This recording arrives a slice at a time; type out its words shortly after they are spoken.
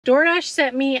DoorDash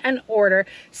sent me an order,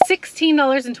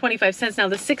 $16.25. Now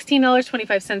the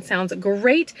 $16.25 sounds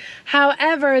great.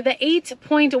 However, the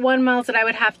 8.1 miles that I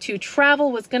would have to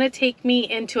travel was going to take me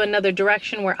into another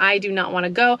direction where I do not want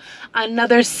to go.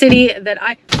 Another city that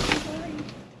I...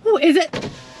 Oh, is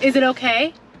it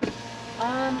okay?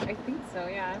 I think so,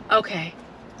 yeah. Okay.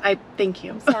 Thank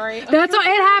you. I'm sorry. That's all, it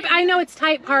happened. I know it's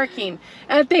tight parking.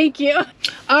 Thank you.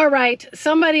 All right,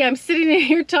 I'm sitting in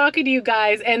here talking to you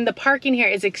guys, and the parking here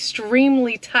is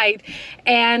extremely tight.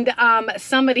 And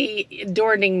somebody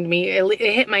door dinged me. It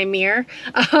hit my mirror,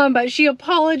 but she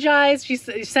apologized. She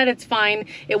said it's fine.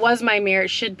 It was my mirror.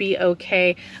 It should be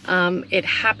okay. It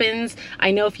happens. I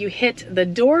know if you hit the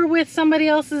door with somebody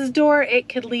else's door, it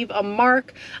could leave a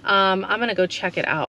mark. I'm gonna go check it out.